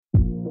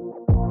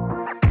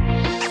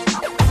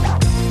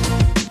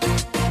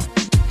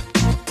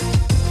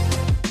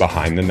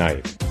Behind the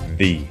Knife,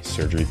 the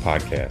surgery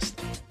podcast.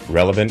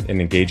 Relevant and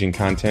engaging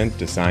content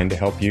designed to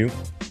help you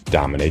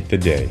dominate the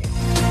day.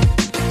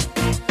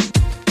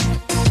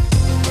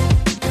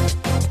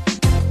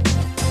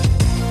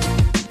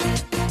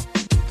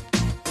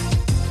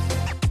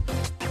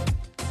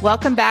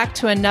 Welcome back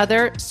to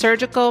another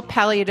surgical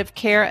palliative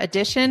care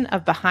edition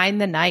of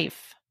Behind the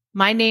Knife.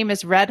 My name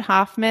is Red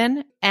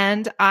Hoffman,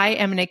 and I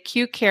am an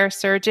acute care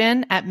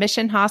surgeon at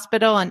Mission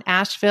Hospital in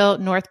Asheville,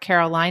 North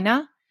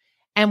Carolina,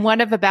 and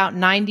one of about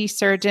 90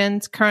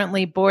 surgeons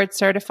currently board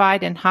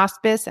certified in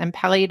hospice and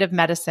palliative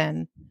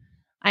medicine.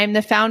 I am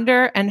the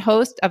founder and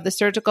host of the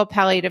Surgical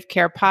Palliative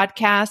Care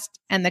podcast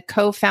and the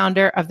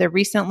co-founder of the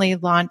recently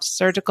launched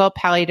Surgical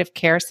Palliative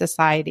Care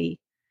Society.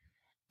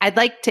 I'd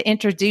like to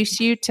introduce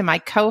you to my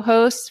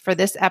co-hosts for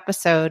this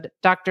episode,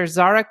 Dr.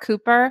 Zara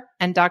Cooper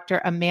and Dr.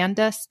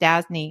 Amanda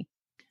Stasny.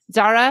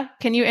 Zara,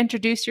 can you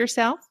introduce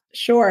yourself?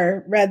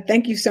 Sure. Red,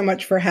 thank you so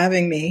much for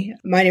having me.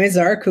 My name is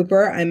Zara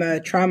Cooper. I'm a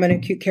trauma and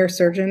acute care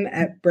surgeon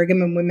at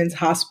Brigham and Women's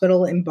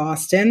Hospital in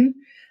Boston.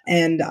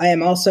 And I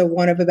am also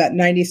one of about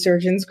 90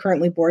 surgeons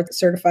currently board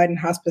certified in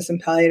hospice and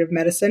palliative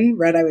medicine.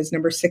 Red, I was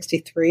number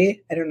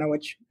 63. I don't know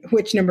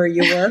which number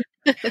you were.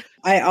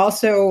 I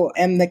also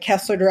am the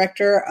Kessler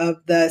Director of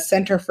the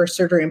Center for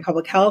Surgery and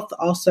Public Health,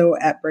 also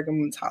at Brigham and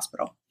Women's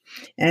Hospital.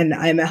 And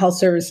I'm a health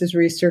services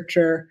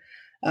researcher,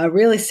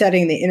 really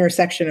studying the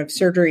intersection of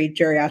surgery,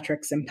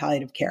 geriatrics, and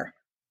palliative care.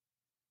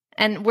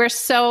 And we're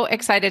so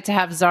excited to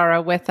have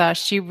Zara with us.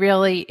 She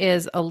really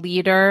is a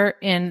leader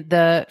in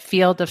the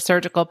field of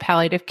surgical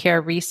palliative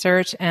care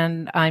research,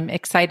 and I'm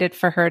excited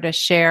for her to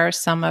share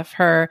some of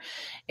her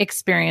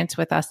experience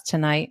with us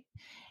tonight.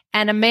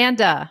 And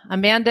Amanda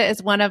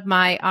is one of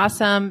my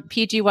awesome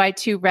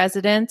PGY2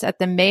 residents at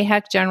the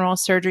Mayheck General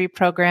Surgery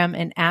Program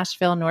in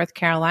Asheville, North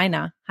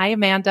Carolina. Hi,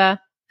 Amanda.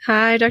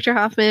 Hi, Dr.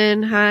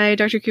 Hoffman. Hi,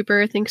 Dr.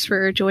 Cooper. Thanks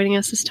for joining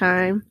us this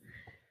time.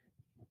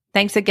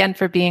 Thanks again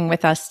for being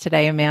with us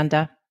today,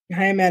 Amanda.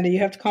 Hi, Amanda. You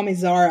have to call me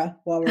Zara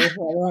while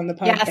we're on the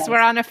podcast. Yes,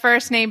 we're on a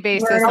first name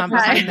basis on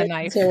Behind the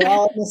Knife. So we're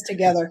all in this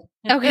together.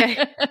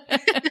 Okay.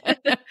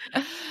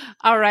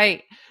 All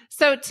right.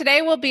 So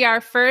today will be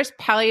our first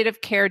palliative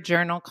care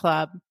journal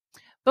club.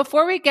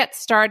 Before we get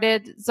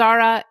started,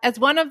 Zara, as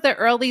one of the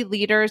early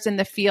leaders in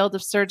the field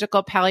of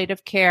surgical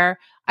palliative care,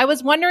 I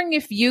was wondering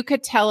if you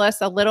could tell us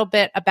a little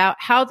bit about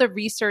how the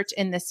research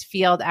in this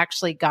field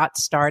actually got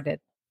started.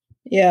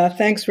 Yeah,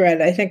 thanks,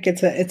 Red. I think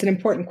it's an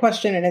important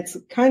question, and it's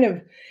kind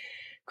of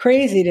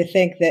crazy to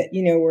think that,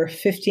 we're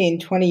 15,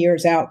 20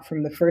 years out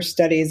from the first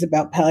studies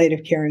about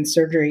palliative care and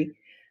surgery.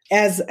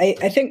 As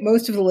I think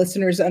most of the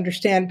listeners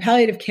understand,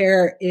 palliative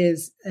care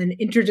is an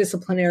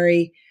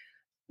interdisciplinary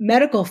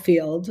medical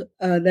field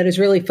that is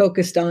really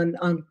focused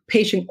on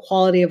patient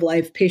quality of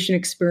life, patient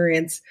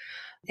experience,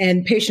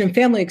 and patient and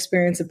family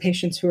experience of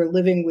patients who are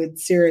living with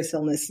serious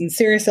illness. And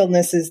serious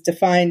illness is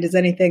defined as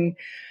anything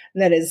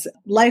that is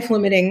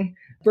life-limiting,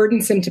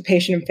 burdensome to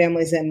patient and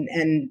families,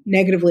 and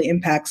negatively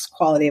impacts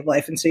quality of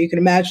life. And so you can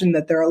imagine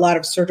that there are a lot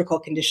of surgical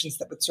conditions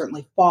that would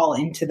certainly fall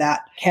into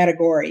that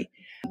category.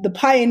 The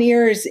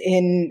pioneers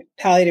in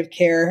palliative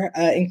care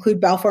include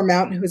Balfour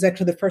Mountain, who was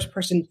actually the first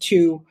person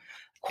to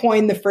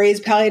coin the phrase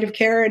palliative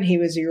care, and he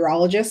was a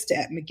urologist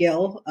at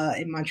McGill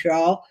in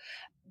Montreal.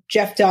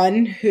 Jeff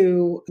Dunn,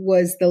 who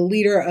was the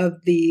leader of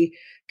the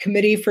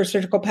Committee for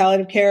Surgical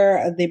Palliative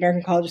Care of the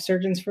American College of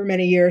Surgeons for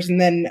many years,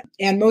 and then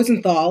Ann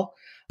Mosenthal,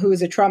 who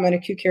was a trauma and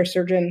acute care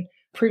surgeon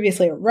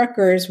previously at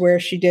Rutgers, where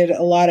she did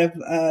a lot of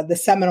the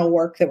seminal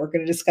work that we're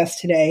going to discuss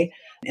today,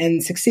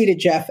 and succeeded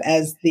Jeff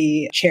as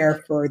the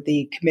chair for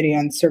the Committee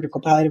on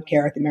Surgical Palliative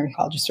Care at the American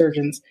College of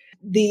Surgeons.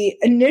 The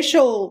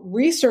initial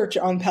research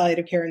on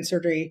palliative care and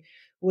surgery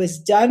was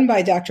done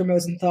by Dr.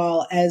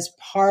 Mosenthal as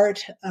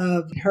part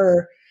of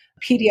her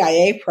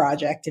PDIA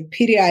project. And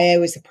PDIA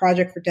was the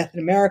Project for Death in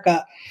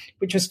America,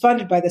 which was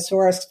funded by the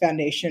Soros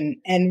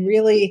Foundation and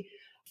really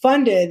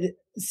funded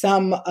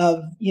some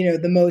of,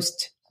 the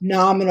most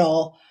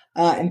nominal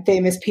and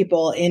famous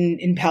people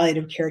in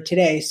palliative care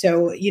today.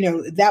 So,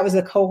 that was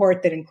a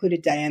cohort that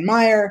included Diane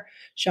Meyer,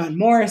 Sean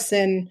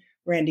Morrison,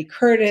 Randy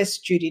Curtis,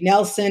 Judy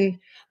Nelson,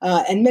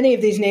 and many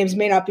of these names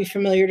may not be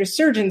familiar to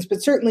surgeons,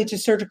 but certainly to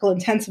surgical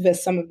intensivists,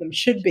 some of them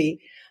should be.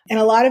 And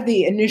a lot of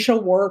the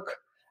initial work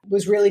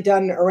was really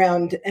done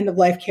around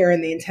end-of-life care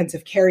in the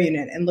intensive care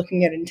unit and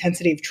looking at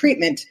intensity of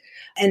treatment.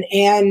 And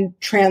Anne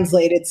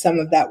translated some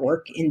of that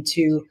work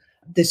into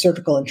the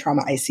surgical and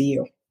trauma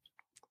ICU.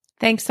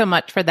 Thanks so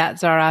much for that,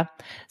 Zara.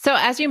 So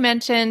as you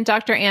mentioned,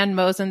 Dr. Ann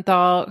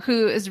Mosenthal,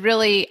 who is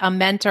really a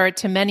mentor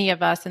to many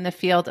of us in the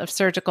field of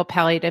surgical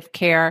palliative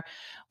care,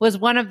 was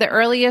one of the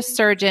earliest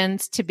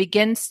surgeons to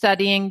begin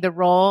studying the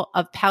role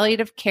of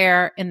palliative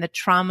care in the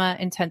trauma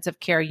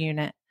intensive care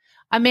unit.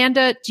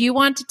 Amanda, do you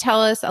want to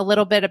tell us a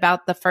little bit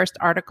about the first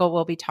article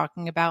we'll be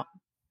talking about?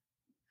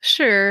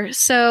 Sure.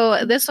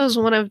 So this was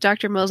one of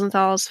Dr.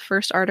 Mosenthal's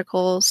first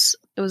articles.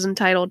 It was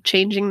entitled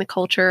Changing the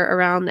Culture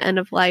Around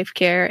End-of-Life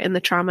Care in the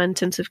Trauma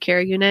Intensive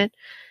Care Unit.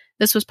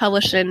 This was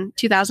published in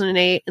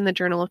 2008 in the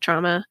Journal of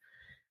Trauma.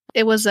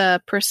 It was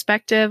a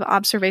prospective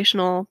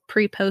observational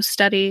pre-post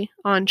study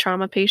on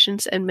trauma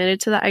patients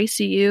admitted to the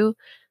ICU,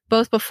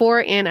 both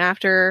before and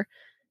after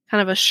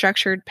kind of a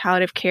structured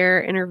palliative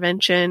care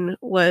intervention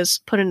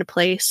was put into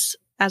place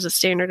as a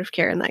standard of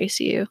care in the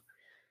ICU.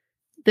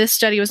 This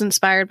study was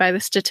inspired by the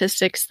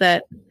statistics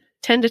that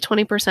 10 to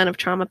 20% of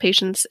trauma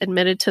patients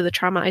admitted to the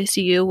trauma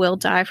ICU will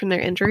die from their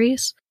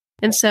injuries.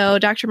 And so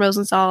Dr.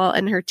 Mosenthal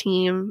and her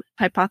team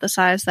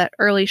hypothesized that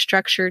early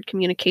structured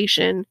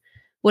communication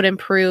would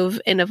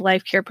improve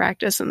end-of-life care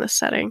practice in this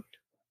setting.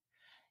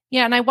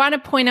 Yeah, and I want to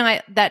point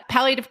out that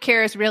palliative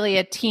care is really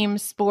a team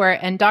sport,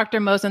 and Dr.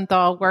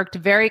 Mosenthal worked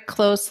very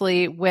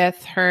closely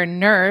with her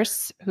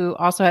nurse, who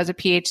also has a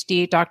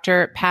PhD,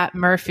 Dr. Pat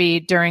Murphy,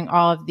 during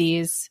all of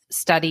these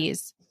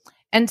studies.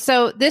 And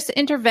so this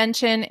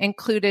intervention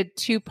included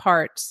two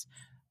parts.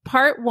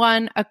 Part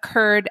one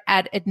occurred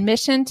at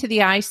admission to the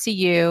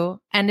ICU,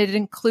 and it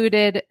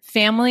included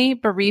family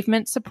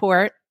bereavement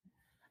support,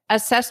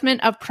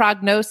 assessment of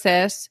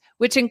prognosis,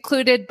 which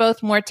included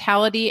both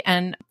mortality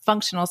and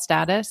functional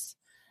status,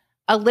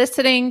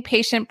 eliciting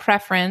patient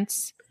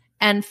preference,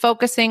 and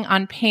focusing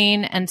on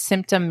pain and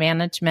symptom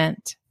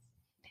management.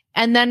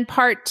 And then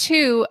part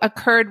two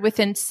occurred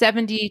within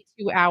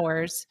 72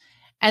 hours.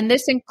 And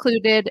this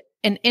included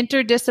an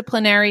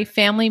interdisciplinary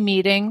family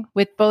meeting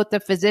with both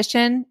the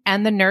physician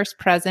and the nurse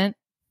present,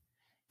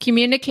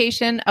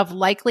 communication of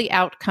likely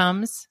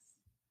outcomes,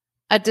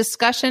 a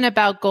discussion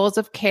about goals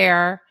of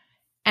care,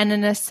 and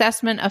an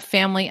assessment of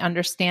family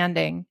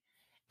understanding.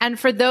 And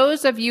for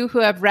those of you who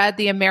have read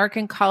the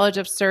American College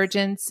of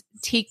Surgeons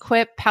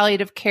TQIP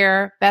palliative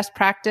care best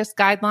practice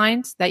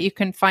guidelines that you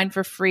can find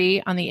for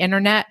free on the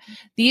internet,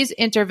 these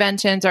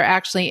interventions are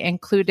actually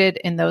included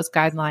in those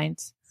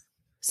guidelines.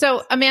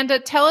 So, Amanda,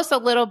 tell us a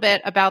little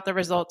bit about the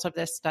results of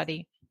this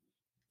study.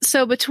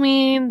 So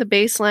between the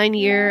baseline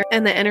year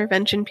and the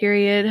intervention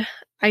period,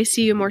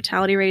 ICU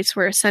mortality rates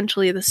were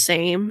essentially the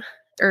same,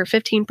 or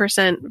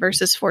 15%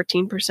 versus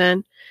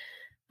 14%.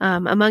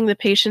 Among the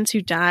patients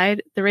who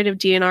died, the rate of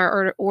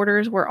DNR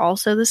orders were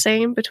also the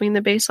same between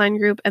the baseline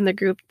group and the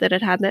group that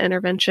had the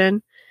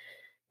intervention.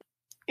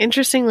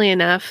 Interestingly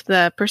enough,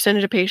 the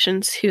percentage of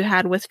patients who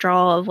had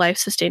withdrawal of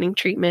life-sustaining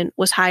treatment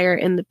was higher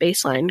in the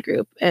baseline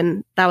group,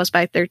 and that was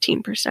by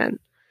 13%.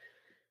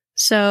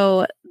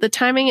 So the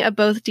timing of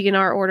both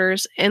DNR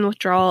orders and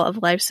withdrawal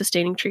of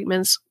life-sustaining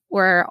treatments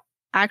were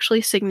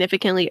actually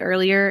significantly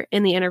earlier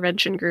in the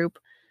intervention group,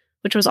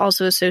 which was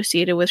also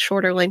associated with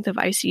shorter length of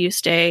ICU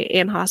stay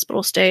and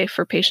hospital stay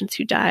for patients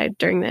who died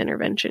during the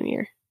intervention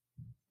year.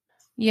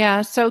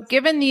 Yeah, so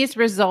given these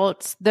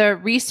results, the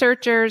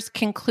researchers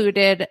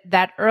concluded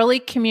that early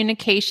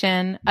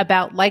communication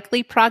about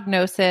likely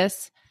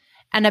prognosis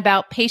and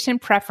about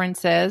patient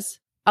preferences,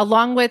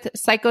 along with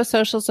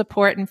psychosocial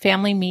support and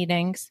family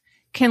meetings,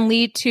 can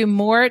lead to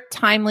more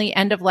timely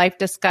end-of-life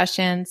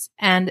discussions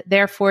and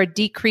therefore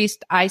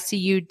decreased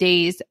ICU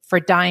days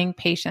for dying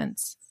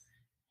patients.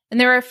 And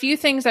there are a few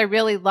things I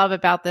really love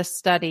about this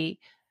study.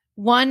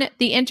 One,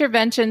 the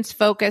interventions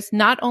focus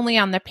not only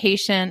on the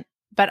patient,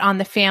 but on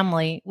the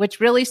family, which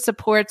really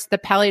supports the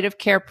palliative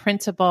care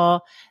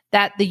principle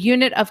that the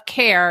unit of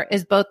care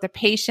is both the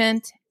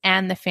patient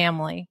and the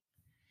family.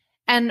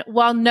 And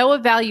while no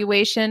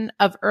evaluation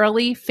of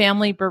early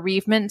family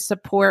bereavement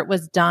support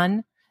was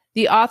done,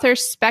 the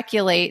authors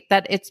speculate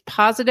that its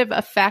positive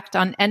effect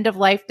on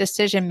end-of-life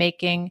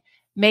decision-making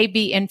may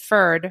be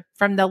inferred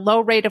from the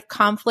low rate of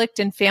conflict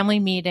in family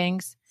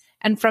meetings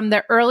and from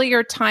the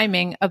earlier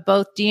timing of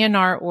both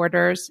DNR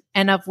orders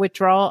and of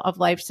withdrawal of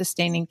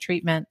life-sustaining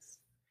treatment.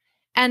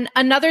 And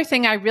another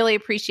thing I really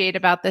appreciate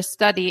about this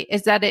study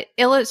is that it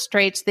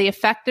illustrates the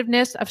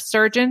effectiveness of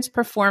surgeons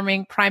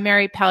performing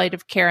primary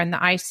palliative care in the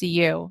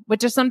ICU,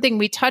 which is something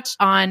we touched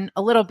on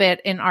a little bit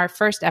in our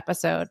first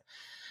episode.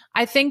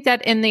 I think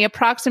that in the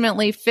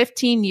approximately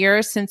 15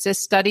 years since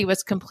this study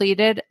was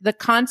completed, the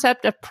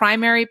concept of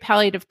primary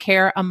palliative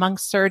care among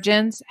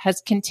surgeons has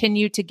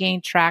continued to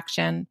gain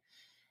traction.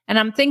 And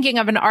I'm thinking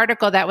of an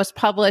article that was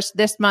published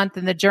this month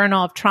in the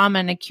Journal of Trauma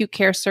and Acute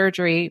Care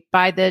Surgery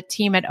by the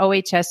team at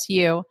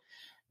OHSU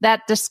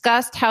that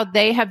discussed how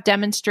they have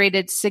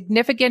demonstrated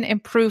significant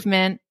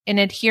improvement in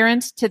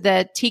adherence to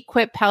the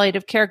TQIP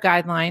palliative care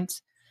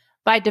guidelines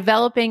by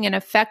developing an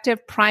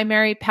effective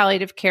primary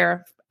palliative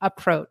care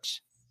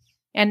approach.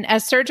 And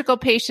as surgical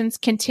patients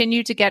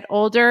continue to get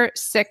older,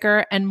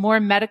 sicker, and more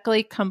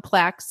medically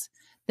complex,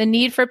 the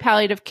need for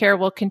palliative care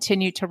will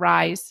continue to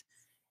rise.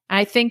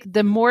 I think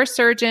the more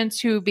surgeons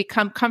who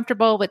become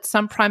comfortable with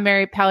some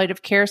primary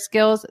palliative care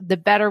skills, the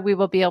better we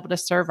will be able to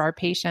serve our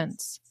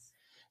patients.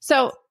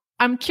 So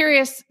I'm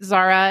curious,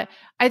 Zara,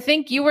 I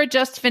think you were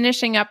just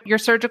finishing up your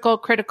surgical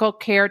critical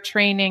care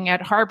training at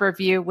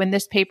Harborview when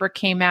this paper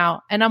came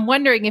out. And I'm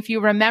wondering if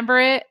you remember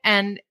it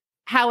and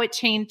how it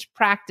changed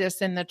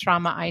practice in the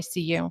trauma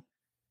ICU.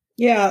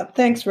 Yeah,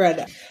 thanks,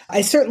 Red.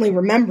 I certainly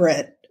remember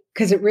it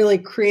because it really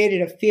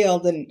created a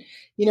field. And,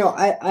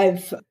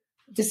 I've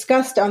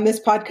discussed on this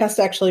podcast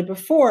actually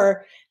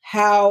before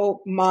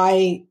how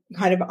my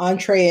kind of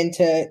entree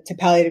into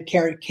palliative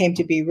care came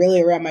to be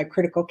really around my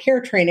critical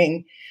care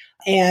training,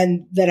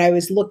 and that I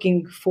was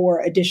looking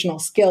for additional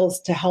skills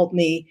to help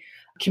me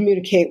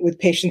communicate with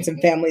patients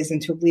and families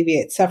and to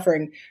alleviate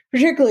suffering,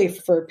 particularly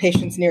for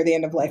patients near the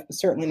end of life, but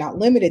certainly not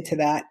limited to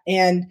that.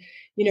 And,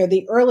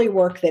 the early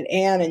work that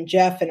Anne and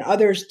Jeff and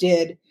others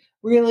did,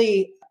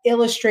 really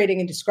illustrating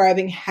and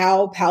describing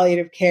how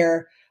palliative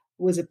care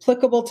was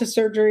applicable to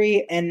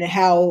surgery and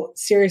how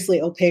seriously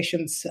ill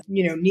patients,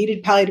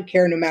 needed palliative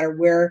care no matter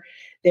where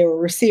they were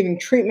receiving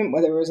treatment,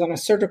 whether it was on a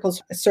surgical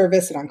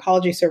service, an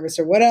oncology service,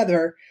 or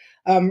whatever,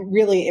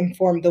 really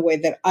informed the way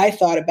that I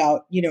thought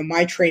about,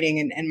 my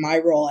training and my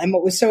role. And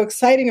what was so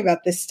exciting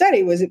about this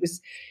study was it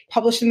was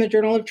published in the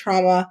Journal of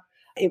Trauma.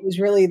 It was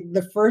really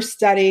the first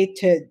study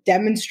to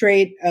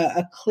demonstrate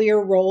a clear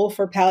role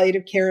for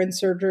palliative care in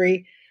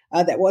surgery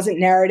that wasn't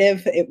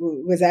narrative. It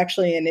was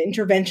actually an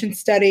intervention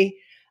study,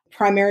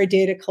 primary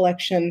data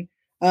collection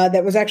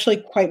that was actually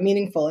quite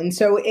meaningful. And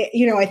so,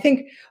 I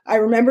think I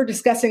remember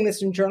discussing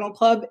this in Journal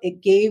Club.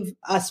 It gave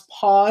us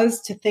pause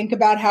to think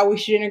about how we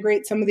should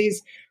integrate some of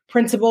these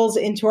principles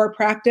into our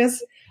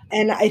practice.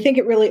 And I think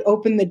it really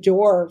opened the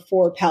door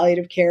for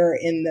palliative care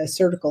in the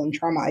surgical and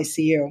trauma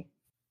ICU.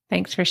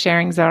 Thanks for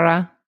sharing,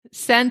 Zora.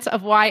 Sense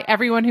of why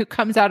everyone who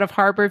comes out of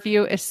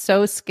Harborview is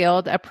so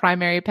skilled at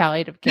primary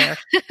palliative care.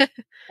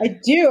 I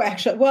do,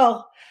 actually.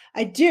 Well,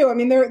 I do. I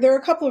mean, there are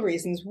a couple of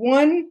reasons.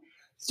 One,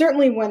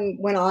 certainly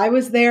when I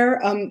was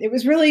there, it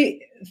was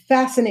really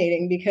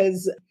fascinating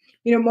because,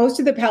 most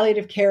of the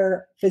palliative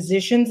care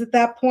physicians at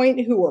that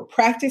point who were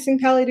practicing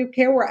palliative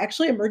care were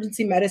actually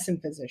emergency medicine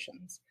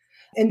physicians.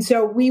 And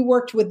so we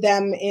worked with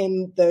them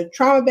in the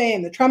trauma bay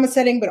and the trauma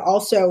setting, but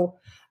also,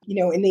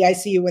 in the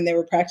ICU when they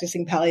were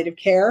practicing palliative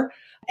care.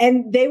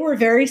 And they were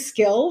very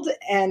skilled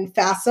and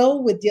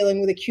facile with dealing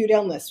with acute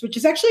illness, which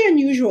is actually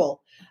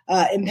unusual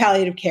in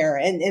palliative care.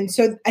 And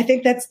so I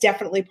think that's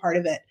definitely part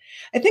of it.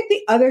 I think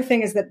the other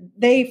thing is that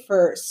they,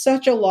 for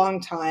such a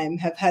long time,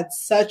 have had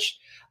such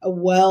a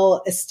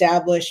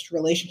well-established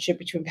relationship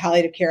between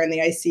palliative care and the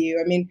ICU.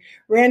 I mean,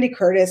 Randy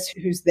Curtis,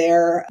 who's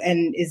there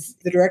and is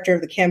the director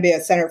of the Cambia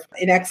Center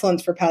in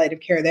Excellence for Palliative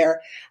Care there,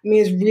 I mean,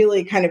 is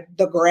really kind of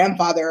the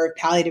grandfather of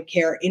palliative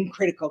care in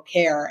critical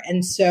care.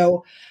 And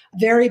so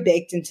very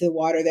baked into the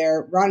water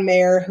there. Ron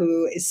Mayer,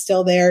 who is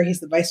still there,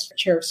 he's the vice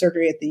chair of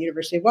surgery at the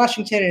University of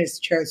Washington and is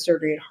the chair of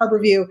surgery at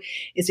Harborview,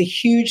 is a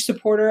huge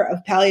supporter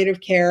of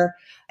palliative care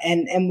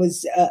and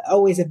was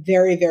always a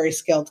very, very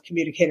skilled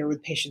communicator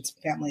with patients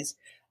and families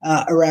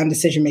around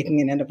decision-making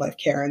and end-of-life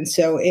care. And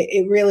so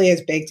it really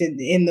is baked in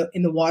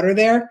the water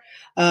there.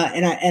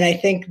 And I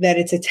think that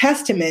it's a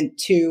testament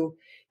to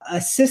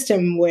a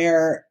system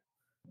where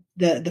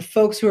the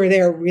folks who are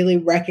there really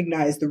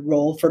recognize the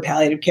role for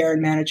palliative care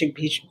in managing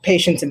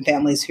patients and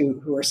families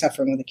who are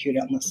suffering with acute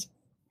illness.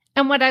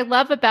 And what I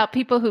love about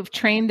people who've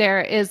trained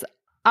there is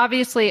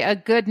obviously a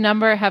good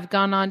number have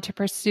gone on to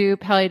pursue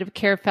palliative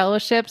care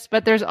fellowships,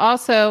 but there's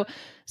also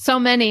so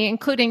many,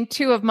 including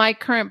two of my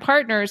current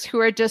partners,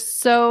 who are just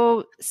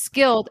so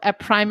skilled at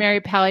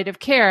primary palliative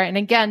care. And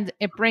again,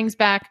 it brings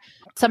back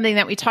something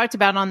that we talked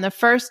about on the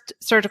first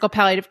surgical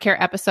palliative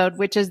care episode,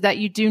 which is that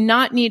you do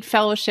not need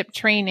fellowship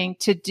training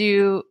to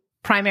do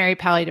primary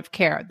palliative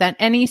care, that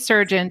any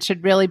surgeon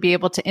should really be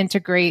able to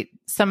integrate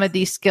some of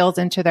these skills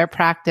into their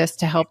practice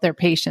to help their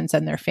patients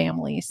and their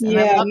families. And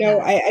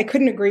I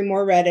couldn't agree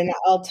more, Red. And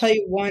I'll tell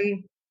you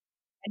one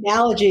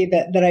analogy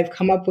that I've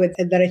come up with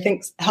that I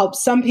think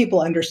helps some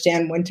people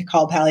understand when to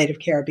call palliative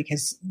care,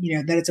 because,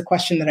 that it's a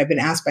question that I've been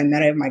asked by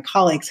many of my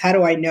colleagues. How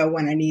do I know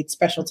when I need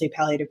specialty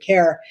palliative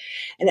care?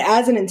 And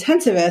as an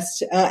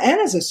intensivist and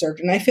as a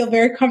surgeon, I feel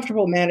very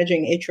comfortable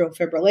managing atrial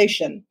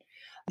fibrillation.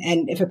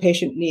 And if a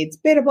patient needs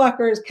beta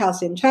blockers,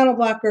 calcium channel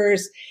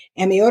blockers,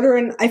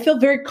 amiodarone, I feel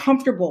very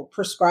comfortable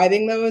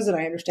prescribing those, and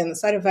I understand the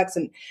side effects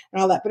and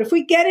all that. But if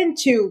we get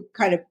into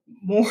kind of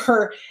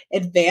more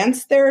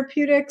advanced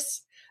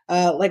therapeutics,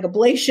 like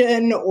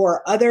ablation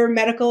or other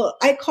medical,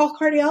 I call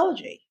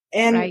cardiology.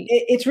 And right.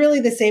 It's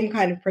really the same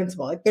kind of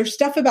principle. Like, there's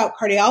stuff about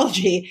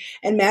cardiology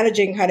and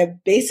managing kind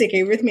of basic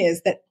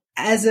arrhythmias that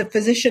as a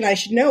physician I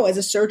should know, as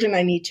a surgeon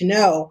I need to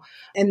know.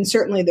 And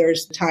certainly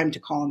there's time to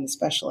call in the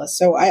specialist.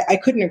 So I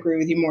couldn't agree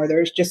with you more.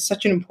 There's just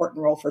such an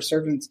important role for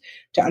surgeons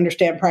to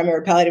understand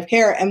primary palliative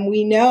care. And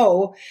we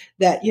know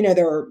that,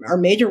 there are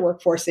major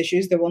workforce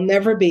issues. There will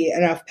never be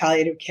enough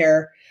palliative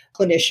care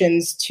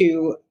clinicians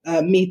to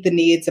meet the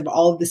needs of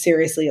all of the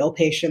seriously ill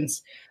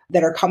patients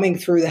that are coming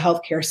through the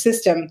healthcare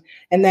system,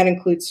 and that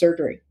includes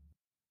surgery.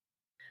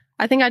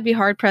 I think I'd be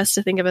hard-pressed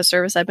to think of a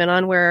service I've been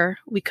on where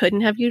we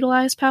couldn't have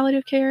utilized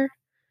palliative care,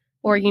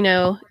 or,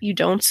 you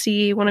don't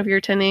see one of your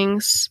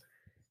attendings,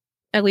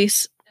 at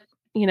least,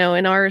 in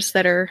ours,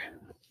 that are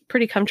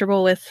pretty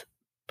comfortable with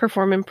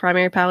performing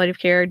primary palliative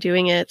care,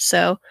 doing it.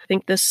 So I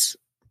think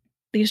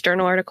these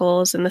journal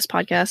articles and this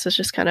podcast is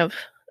just kind of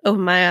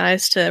open my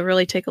eyes to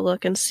really take a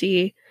look and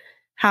see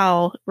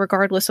how,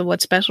 regardless of what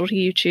specialty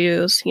you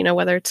choose,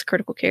 whether it's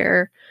critical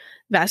care,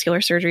 vascular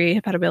surgery,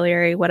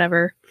 hepatobiliary,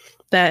 whatever,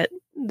 that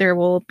there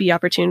will be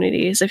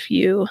opportunities if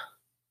you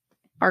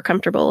are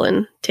comfortable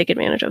and take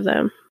advantage of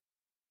them.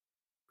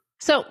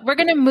 So we're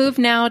going to move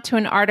now to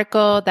an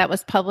article that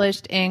was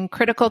published in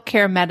Critical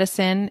Care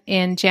Medicine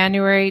in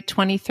January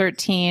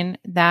 2013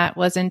 that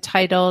was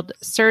entitled,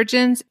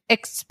 Surgeons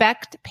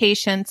Expect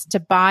Patients to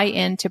Buy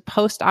into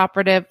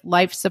Postoperative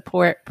Life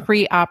Support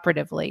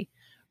Preoperatively,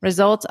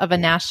 Results of a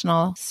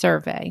National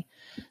Survey.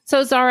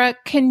 So Zara,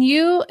 can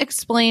you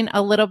explain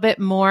a little bit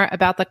more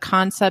about the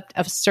concept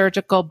of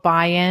surgical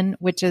buy-in,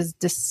 which is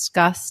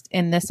discussed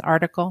in this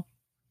article?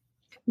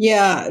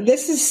 Yeah,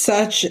 this is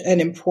such an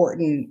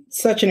important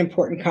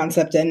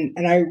concept.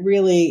 And I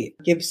really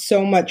give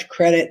so much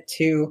credit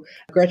to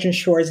Gretchen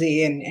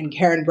Schwarze and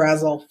Karen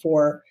Brazel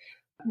for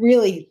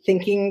really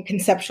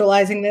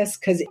conceptualizing this,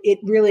 because it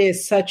really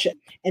is such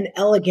an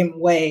elegant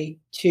way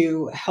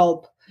to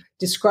help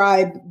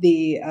describe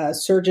the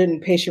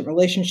surgeon-patient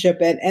relationship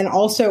and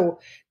also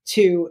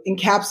to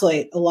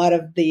encapsulate a lot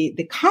of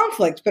the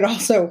conflict, but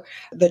also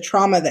the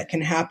trauma that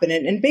can happen.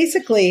 And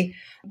basically,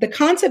 the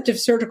concept of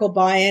surgical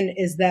buy-in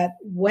is that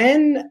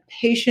when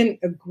patient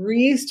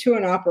agrees to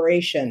an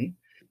operation,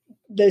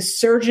 the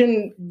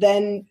surgeon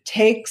then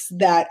takes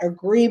that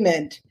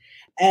agreement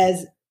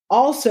as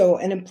also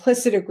an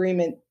implicit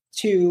agreement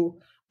to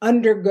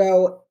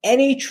undergo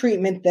any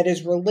treatment that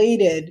is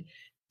related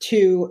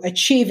to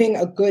achieving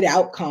a good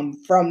outcome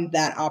from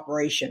that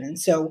operation. And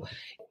so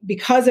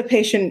because a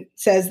patient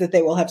says that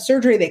they will have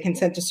surgery, they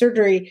consent to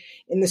surgery.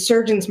 In the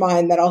surgeon's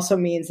mind, that also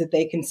means that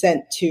they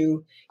consent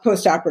to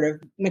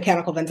postoperative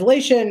mechanical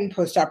ventilation,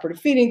 postoperative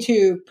feeding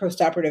tube,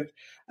 postoperative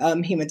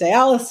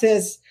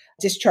hemodialysis,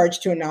 discharge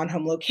to a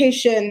non-home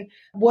location,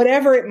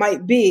 whatever it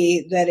might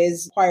be that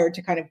is required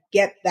to kind of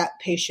get that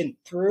patient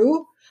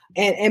through.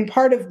 And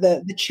part of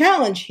the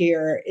challenge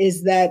here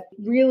is that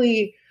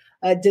really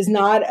does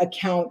not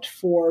account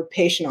for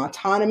patient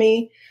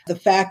autonomy, the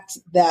fact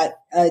that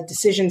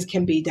decisions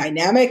can be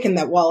dynamic, and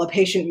that while a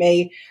patient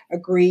may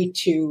agree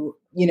to,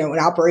 an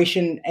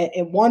operation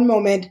in one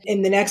moment,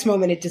 in the next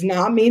moment, it does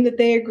not mean that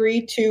they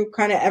agree to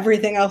kind of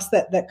everything else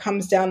that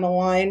comes down the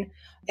line.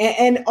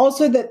 And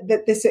also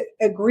that this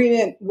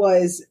agreement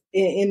was,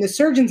 in the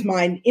surgeon's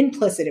mind,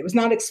 implicit. It was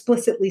not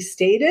explicitly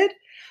stated.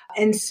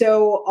 And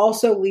so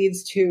also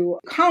leads to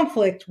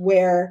conflict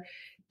where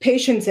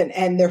patients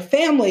and their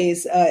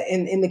families,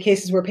 in the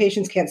cases where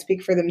patients can't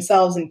speak for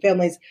themselves and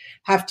families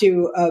have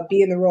to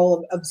be in the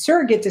role of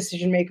surrogate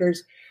decision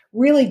makers,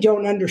 really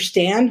don't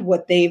understand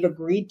what they've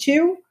agreed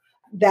to.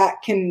 That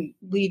can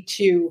lead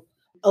to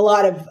a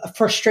lot of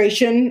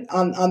frustration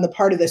on the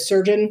part of the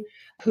surgeon,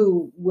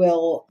 who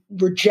will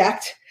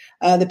reject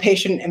the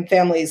patient and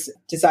family's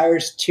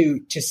desires to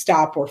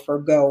stop or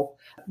forego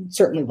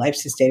certainly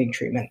life-sustaining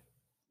treatment.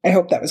 I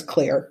hope that was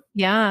clear.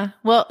 Yeah.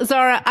 Well,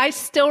 Zara, I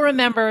still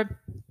remember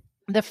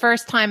the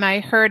first time I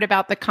heard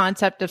about the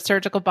concept of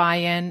surgical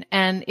buy-in,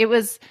 and it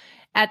was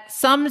at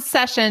some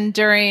session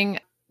during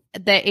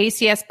the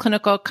ACS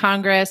Clinical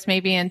Congress,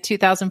 maybe in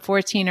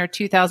 2014 or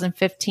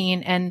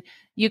 2015, and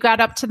you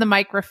got up to the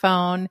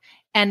microphone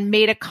and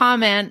made a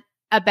comment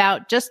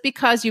about just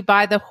because you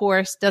buy the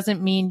horse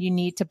doesn't mean you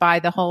need to buy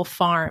the whole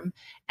farm.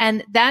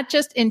 And that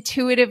just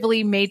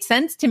intuitively made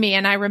sense to me.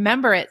 And I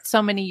remember it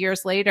so many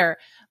years later.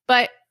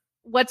 But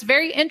what's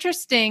very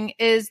interesting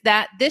is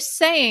that this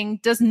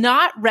saying does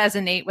not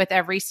resonate with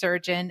every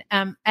surgeon,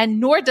 and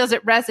nor does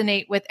it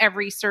resonate with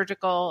every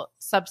surgical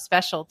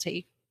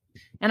subspecialty.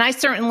 And I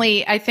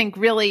think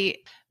really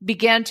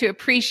began to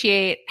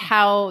appreciate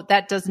how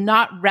that does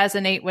not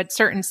resonate with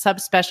certain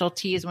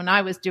subspecialties when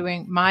I was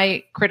doing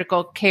my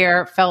critical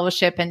care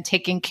fellowship and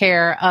taking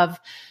care of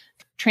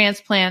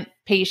transplant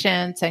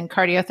patients and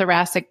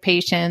cardiothoracic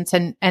patients,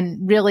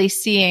 and really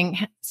seeing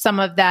some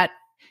of that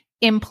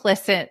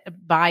implicit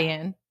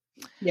buy-in.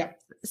 Yeah.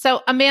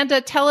 So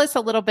Amanda, tell us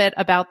a little bit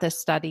about this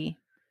study.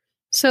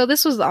 So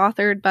this was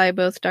authored by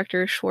both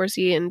Dr.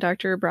 Schwarze and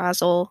Dr.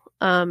 Brazel,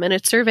 and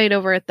it surveyed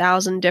over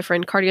 1,000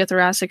 different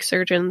cardiothoracic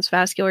surgeons,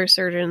 vascular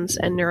surgeons,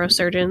 and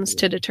neurosurgeons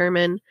to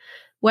determine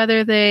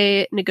whether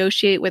they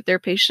negotiate with their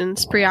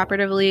patients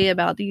preoperatively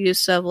about the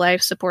use of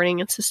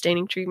life-supporting and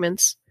sustaining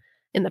treatments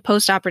in the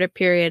postoperative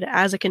period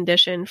as a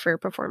condition for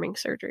performing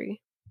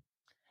surgery.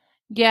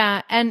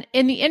 Yeah. And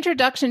in the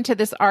introduction to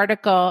this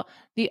article,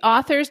 the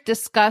authors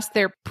discussed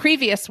their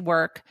previous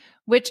work,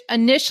 which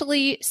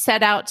initially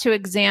set out to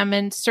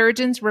examine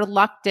surgeons'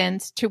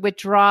 reluctance to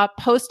withdraw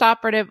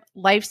postoperative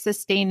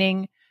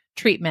life-sustaining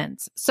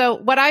treatments. So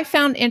what I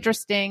found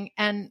interesting,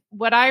 and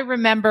what I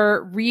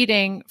remember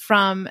reading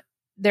from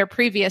their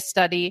previous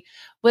study,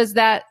 was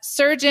that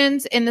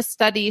surgeons in the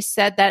study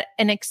said that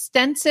an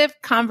extensive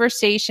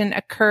conversation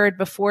occurred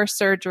before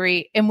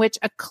surgery in which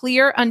a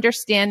clear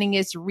understanding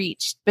is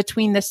reached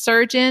between the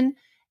surgeon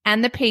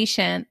and the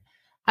patient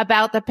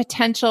about the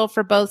potential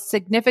for both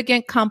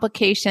significant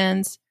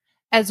complications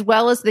as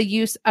well as the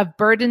use of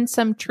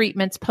burdensome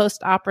treatments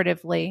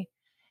postoperatively.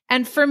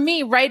 And for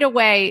me, right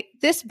away,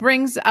 this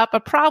brings up a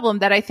problem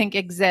that I think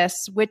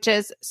exists, which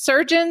is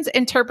surgeons'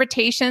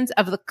 interpretations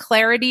of the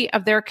clarity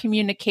of their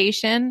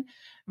communication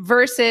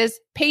versus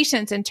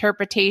patients'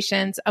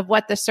 interpretations of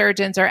what the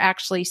surgeons are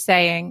actually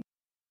saying.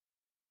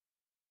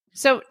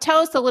 So tell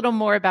us a little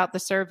more about the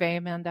survey,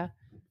 Amanda.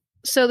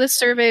 So this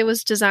survey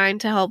was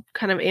designed to help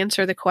kind of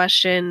answer the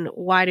question,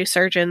 why do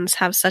surgeons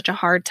have such a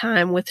hard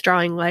time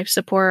withdrawing life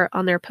support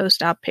on their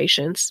post-op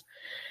patients?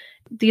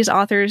 These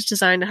authors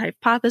designed a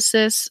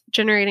hypothesis,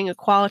 generating a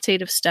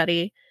qualitative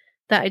study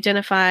that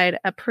identified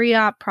a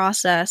pre-op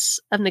process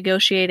of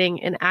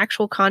negotiating an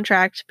actual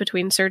contract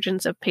between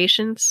surgeons of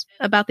patients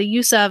about the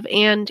use of,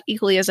 and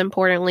equally as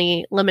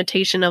importantly,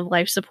 limitation of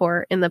life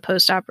support in the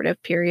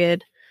post-operative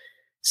period.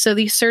 So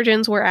these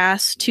surgeons were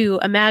asked to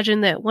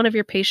imagine that one of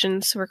your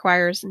patients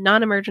requires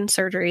non-emergent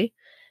surgery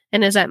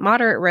and is at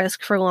moderate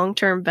risk for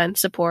long-term vent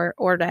support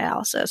or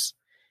dialysis.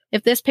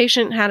 If this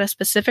patient had a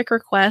specific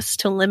request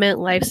to limit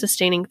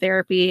life-sustaining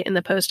therapy in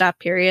the post-op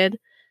period,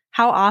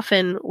 how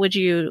often would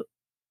you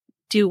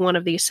do one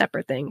of these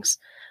separate things?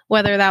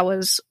 Whether that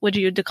was, would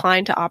you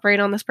decline to operate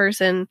on this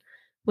person?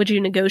 Would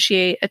you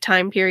negotiate a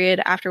time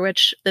period after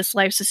which this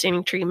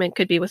life-sustaining treatment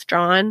could be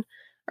withdrawn?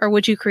 Or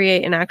would you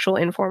create an actual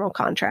informal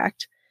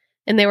contract?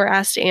 And they were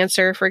asked to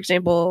answer, for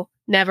example,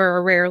 never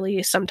or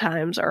rarely,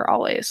 sometimes, or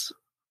always.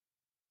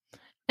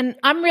 And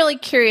I'm really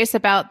curious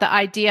about the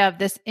idea of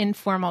this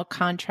informal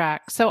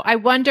contract. So I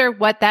wonder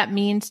what that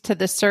means to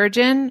the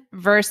surgeon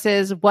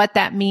versus what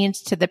that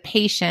means to the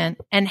patient,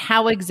 and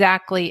how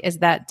exactly is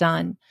that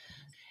done?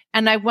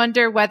 And I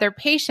wonder whether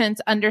patients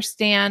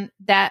understand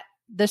that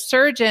the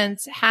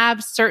surgeons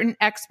have certain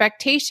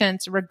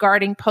expectations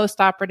regarding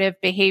postoperative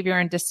behavior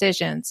and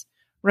decisions,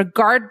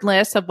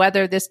 regardless of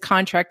whether this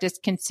contract is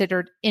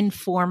considered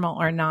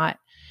informal or not.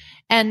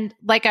 And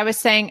like I was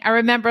saying, I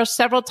remember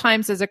several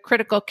times as a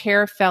critical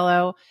care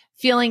fellow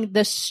feeling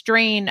the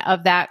strain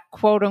of that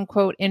quote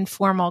unquote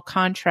informal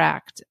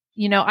contract.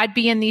 You know, I'd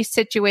be in these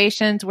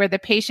situations where the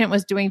patient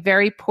was doing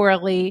very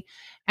poorly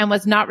and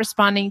was not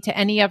responding to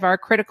any of our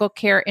critical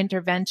care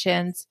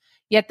interventions.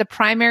 Yet the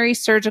primary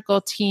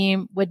surgical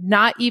team would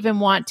not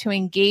even want to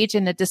engage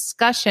in a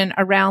discussion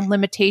around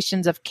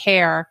limitations of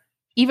care,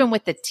 even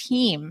with the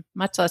team,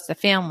 much less the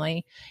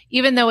family,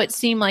 even though it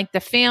seemed like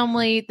the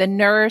family, the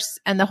nurse,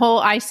 and the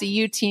whole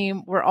ICU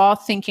team were all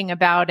thinking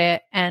about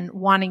it and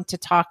wanting to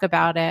talk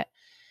about it.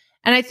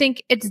 And I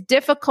think it's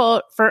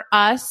difficult for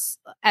us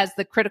as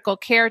the critical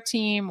care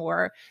team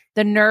or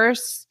the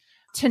nurse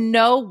to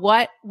know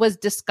what was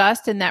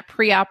discussed in that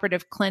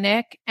preoperative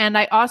clinic. And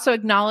I also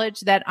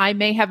acknowledge that I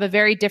may have a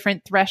very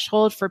different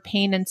threshold for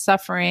pain and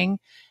suffering,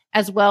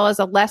 as well as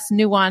a less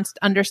nuanced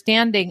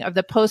understanding of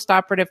the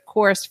postoperative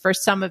course for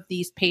some of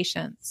these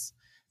patients.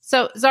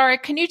 So, Zara,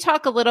 can you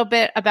talk a little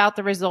bit about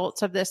the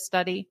results of this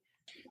study?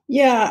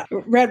 Yeah,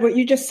 Red, what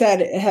you just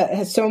said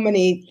has so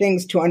many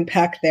things to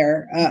unpack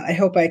there. I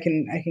hope I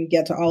can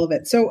get to all of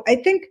it. So I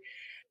think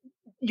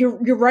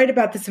you're right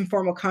about this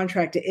informal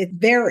contract. It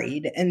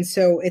varied, and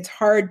so it's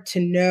hard to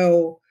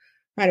know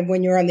kind of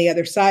when you're on the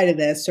other side of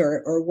this,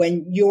 or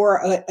when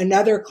you're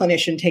another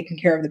clinician taking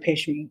care of the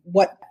patient,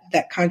 what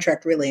that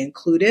contract really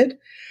included.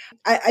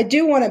 I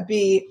do want to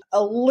be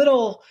a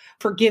little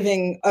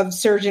forgiving of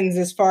surgeons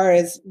as far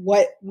as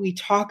what we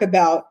talk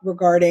about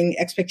regarding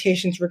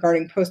expectations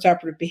regarding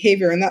postoperative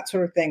behavior and that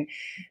sort of thing,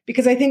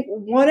 because I think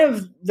one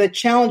of the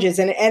challenges,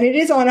 and it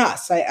is on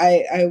us,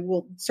 I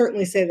will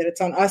certainly say that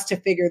it's on us to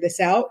figure this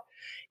out,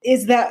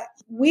 is that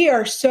we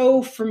are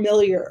so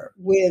familiar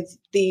with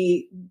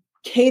the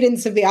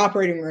cadence of the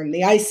operating room,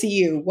 the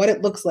ICU, what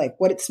it looks like,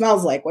 what it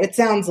smells like, what it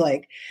sounds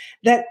like,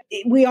 that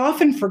we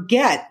often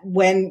forget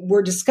when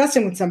we're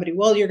discussing with somebody,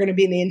 well, you're going to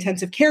be in the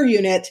intensive care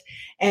unit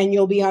and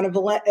you'll be on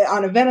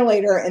a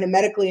ventilator in a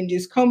medically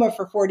induced coma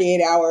for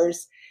 48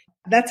 hours.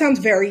 That sounds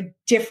very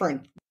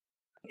different.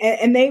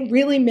 And they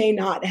really may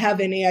not have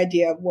any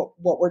idea of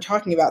what we're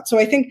talking about. So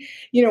I think,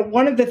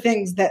 one of the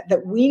things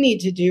that we need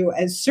to do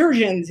as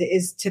surgeons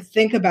is to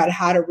think about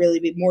how to really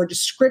be more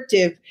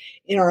descriptive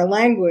in our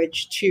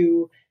language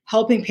to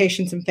helping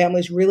patients and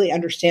families really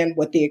understand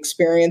what the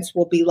experience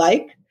will be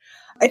like.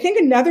 I think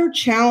another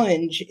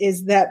challenge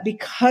is that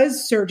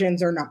because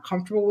surgeons are not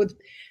comfortable with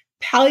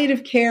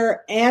palliative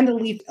care and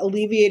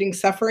alleviating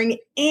suffering,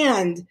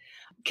 and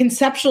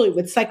conceptually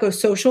with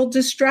psychosocial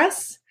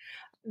distress,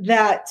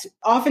 that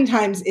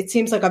oftentimes it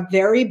seems like a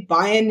very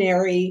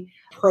binary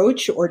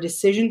approach or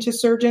decision to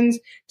surgeons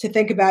to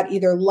think about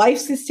either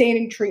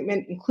life-sustaining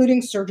treatment,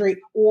 including surgery,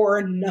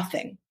 or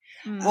nothing.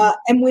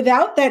 And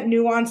without that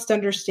nuanced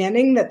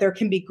understanding that there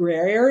can be gray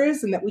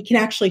areas and that we can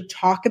actually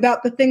talk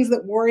about the things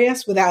that worry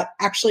us without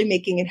actually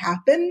making it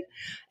happen,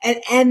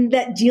 and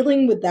that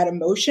dealing with that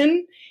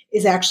emotion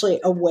is actually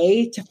a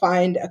way to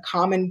find a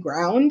common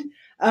ground,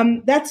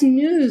 that's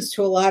news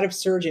to a lot of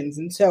surgeons.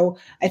 And so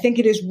I think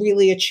it is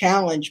really a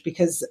challenge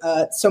because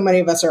so many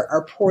of us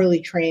are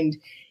poorly trained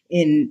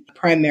in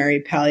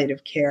primary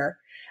palliative care.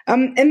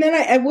 And then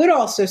I would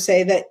also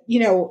say that,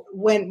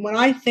 when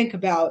I think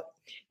about,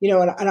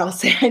 and I'll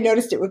say I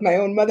noticed it with my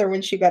own mother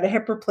when she got a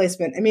hip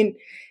replacement. I mean,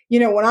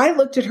 when I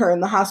looked at her in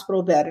the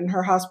hospital bed in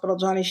her hospital,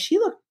 Johnny, she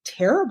looked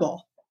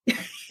terrible.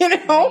 And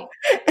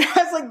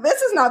I was like,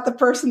 this is not the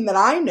person that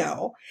I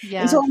know.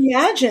 Yeah. And so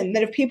imagine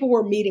that if people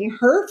were meeting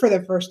her for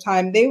the first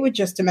time, they would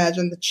just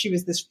imagine that she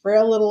was this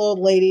frail little old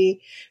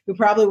lady who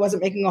probably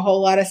wasn't making a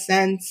whole lot of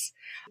sense.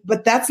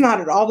 But that's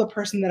not at all the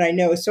person that I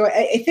know. So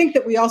I think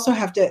that we also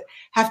have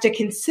to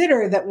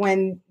consider that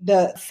when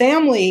the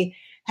family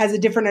has a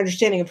different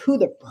understanding of who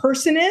the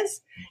person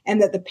is,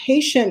 and that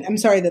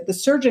that the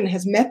surgeon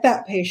has met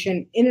that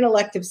patient in an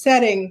elective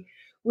setting,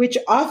 which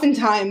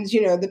oftentimes,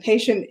 the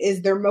patient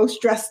is their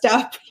most dressed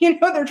up,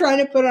 they're trying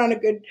to put on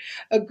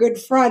a good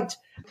front,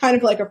 kind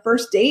of like a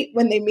first date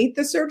when they meet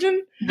the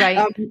surgeon.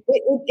 Right.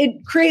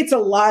 It creates a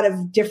lot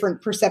of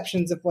different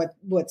perceptions of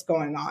what's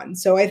going on.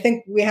 So I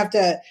think we have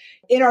to,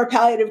 in our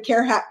palliative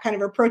care hat, kind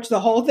of approach the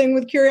whole thing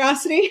with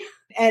curiosity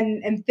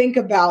and think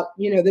about,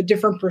 the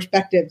different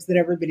perspectives that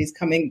everybody's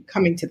coming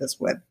to this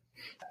with.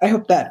 I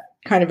hope that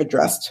kind of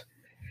addressed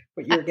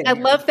what you were getting. I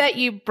love that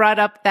you brought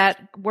up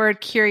that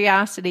word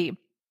curiosity.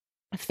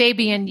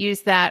 Fabian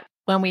used that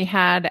when we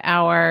had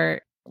our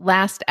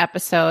last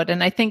episode.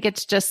 And I think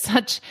it's just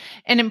such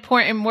an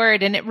important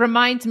word. And it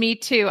reminds me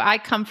too, I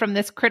come from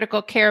this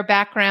critical care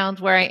background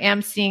where I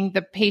am seeing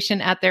the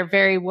patient at their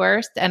very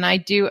worst. And I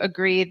do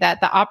agree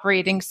that the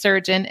operating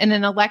surgeon in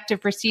an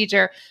elective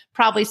procedure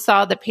probably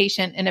saw the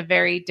patient in a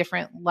very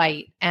different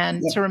light.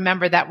 And to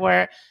remember that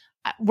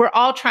we're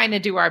all trying to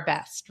do our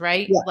best,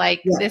 right?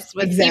 This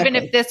was, even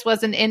if this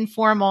was an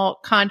informal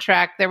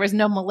contract, there was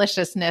no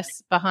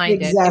maliciousness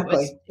behind it.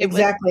 It was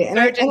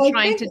surgeon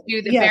trying to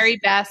do the very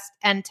best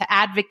and to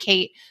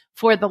advocate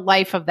for the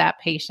life of that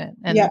patient.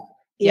 And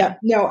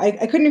no,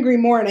 I couldn't agree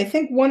more. And I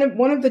think one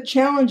of the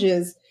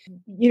challenges,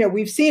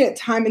 we've seen it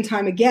time and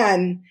time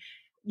again,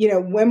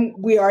 when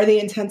we are the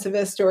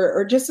intensivist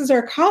or just as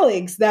our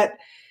colleagues, that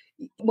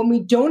when we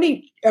don't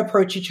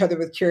approach each other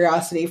with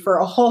curiosity for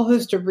a whole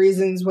host of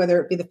reasons, whether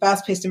it be the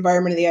fast-paced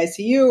environment of the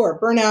ICU or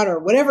burnout or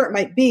whatever it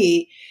might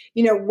be,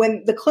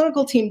 when the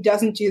clinical team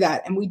doesn't do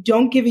that and we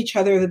don't give each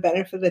other the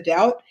benefit of the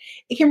doubt,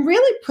 it can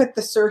really put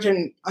the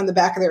surgeon on the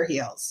back of their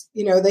heels.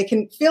 They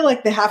can feel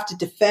like they have to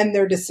defend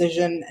their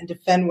decision and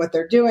defend what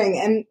they're doing.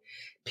 And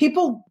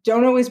people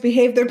don't always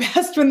behave their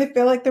best when they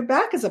feel like their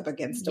back is up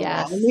against a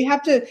wall. And we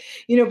have to,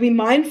 be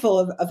mindful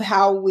of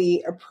how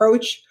we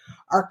approach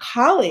our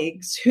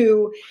colleagues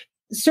who,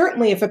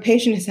 certainly if a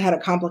patient has had a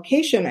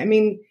complication,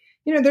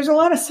 there's a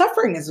lot of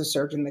suffering as a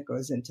surgeon that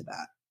goes into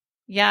that.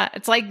 Yeah.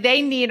 It's like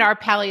they need our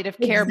palliative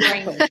care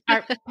brain,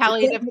 our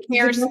palliative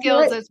care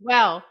skills as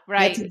well.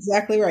 Right. That's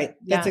exactly right.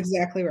 That's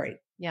exactly right.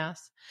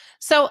 Yes.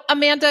 So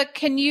Amanda,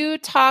 can you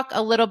talk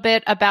a little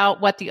bit about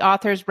what the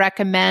authors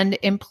recommend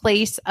in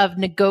place of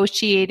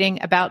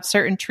negotiating about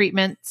certain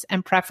treatments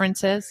and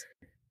preferences?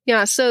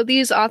 Yeah, so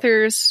these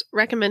authors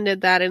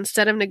recommended that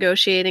instead of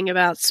negotiating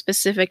about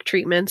specific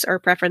treatments or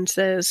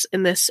preferences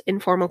in this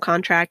informal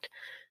contract,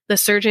 the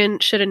surgeon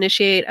should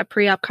initiate a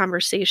pre-op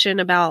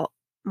conversation about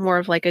more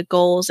of like a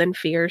goals and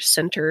fears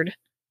centered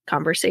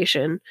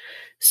conversation.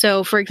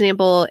 So, for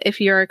example,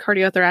 if you're a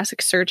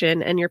cardiothoracic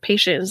surgeon and your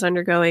patient is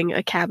undergoing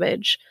a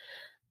CABG,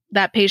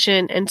 that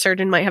patient and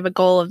surgeon might have a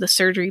goal of the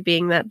surgery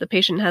being that the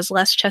patient has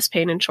less chest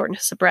pain and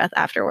shortness of breath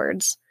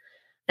afterwards.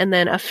 And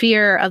then a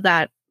fear of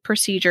that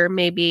procedure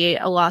may be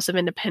a loss of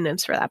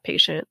independence for that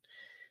patient.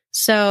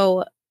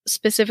 So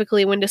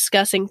specifically when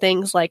discussing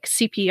things like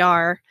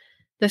CPR,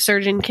 the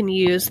surgeon can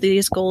use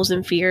these goals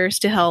and fears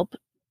to help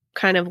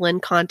kind of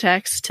lend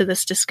context to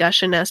this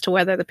discussion as to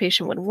whether the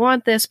patient would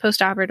want this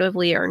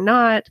postoperatively or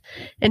not,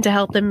 and to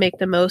help them make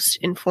the most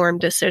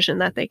informed decision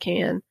that they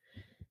can.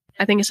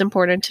 I think it's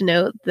important to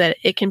note that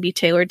it can be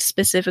tailored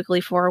specifically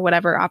for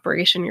whatever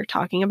operation you're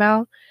talking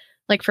about.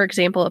 Like, for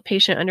example, a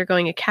patient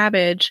undergoing a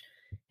CABG,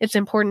 it's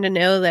important to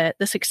know that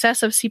the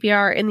success of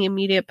CPR in the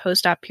immediate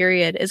post-op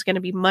period is going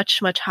to be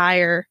much, much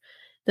higher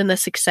than the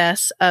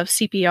success of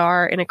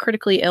CPR in a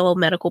critically ill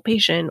medical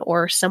patient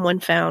or someone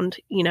found,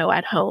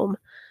 at home.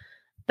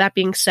 That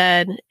being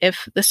said,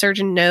 if the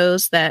surgeon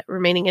knows that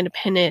remaining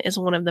independent is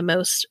one of the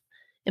most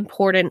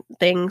important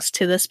things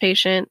to this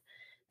patient,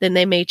 then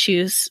they may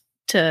choose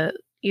to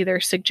either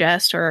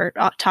suggest or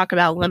talk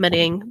about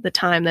limiting the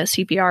time that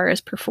CPR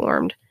is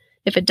performed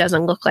if it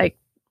doesn't look like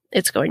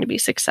it's going to be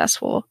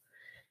successful.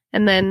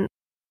 And then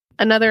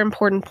another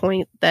important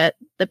point that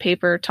the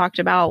paper talked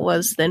about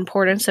was the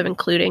importance of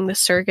including the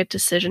surrogate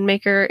decision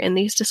maker in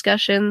these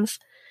discussions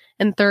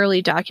and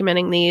thoroughly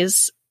documenting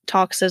these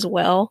talks as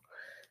well,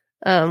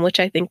 which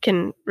I think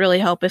can really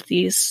help if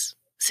these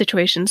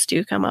situations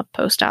do come up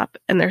post-op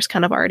and there's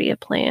kind of already a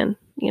plan,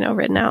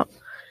 written out.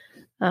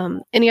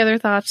 Any other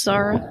thoughts,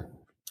 Zara?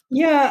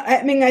 Yeah,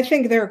 I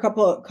think there are a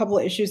couple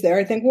of issues there.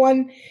 I think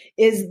one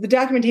is the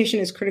documentation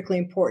is critically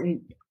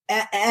important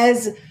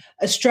as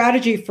a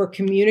strategy for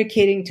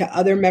communicating to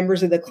other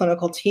members of the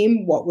clinical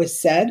team what was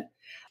said.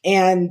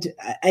 And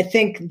I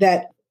think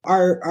that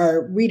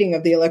our reading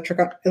of the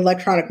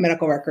electronic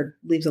medical record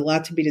leaves a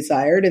lot to be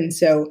desired. And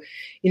so,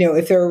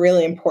 if there are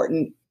really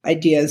important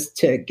ideas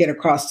to get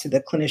across to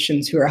the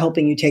clinicians who are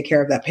helping you take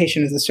care of that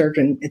patient as a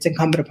surgeon, it's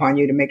incumbent upon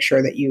you to make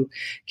sure that you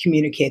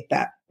communicate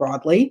that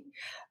broadly.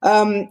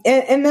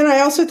 And then I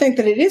also think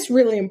that it is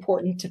really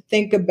important to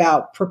think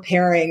about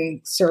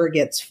preparing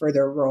surrogates for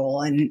their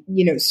role. And,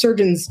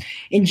 surgeons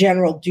in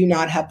general do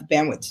not have the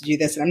bandwidth to do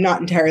this. And I'm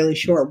not entirely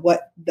sure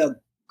what the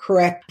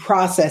correct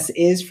process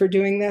is for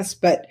doing this.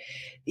 But,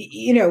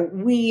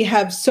 we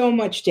have so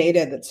much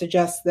data that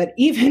suggests that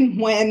even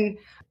when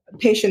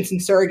patients and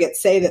surrogates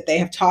say that they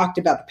have talked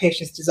about the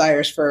patient's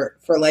desires for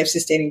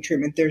life-sustaining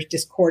treatment, there's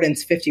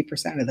discordance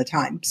 50% of the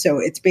time. So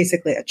it's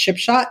basically a chip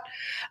shot.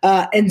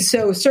 And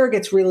so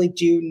surrogates really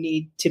do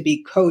need to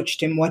be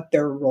coached in what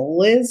their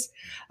role is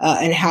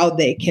and how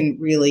they can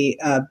really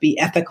be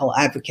ethical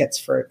advocates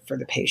for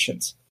the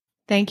patients.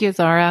 Thank you,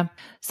 Zara.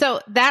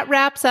 So that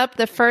wraps up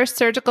the first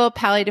Surgical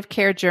Palliative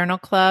Care Journal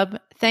Club.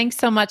 Thanks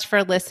so much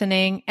for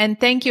listening. And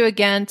thank you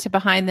again to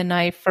Behind the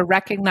Knife for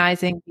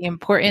recognizing the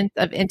importance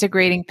of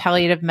integrating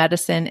palliative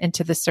medicine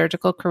into the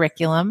surgical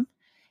curriculum.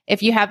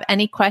 If you have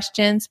any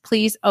questions,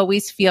 please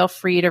always feel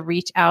free to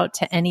reach out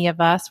to any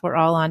of us. We're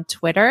all on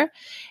Twitter.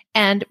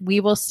 And we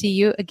will see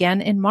you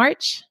again in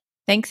March.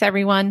 Thanks,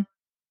 everyone.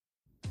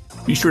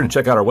 Be sure to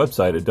check out our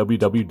website at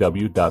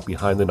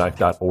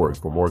www.behindtheknife.org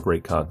for more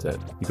great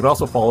content. You can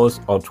also follow us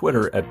on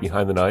Twitter at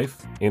Behind the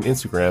Knife and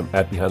Instagram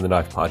at Behind the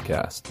Knife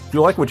Podcast. If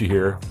you like what you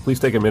hear, please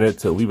take a minute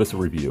to leave us a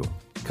review.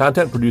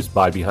 Content produced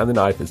by Behind the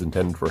Knife is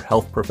intended for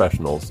health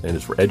professionals and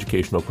is for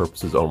educational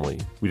purposes only.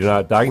 We do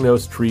not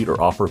diagnose, treat, or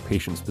offer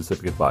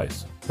patient-specific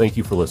advice. Thank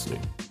you for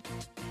listening.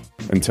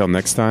 Until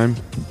next time,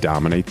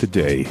 dominate the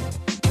day.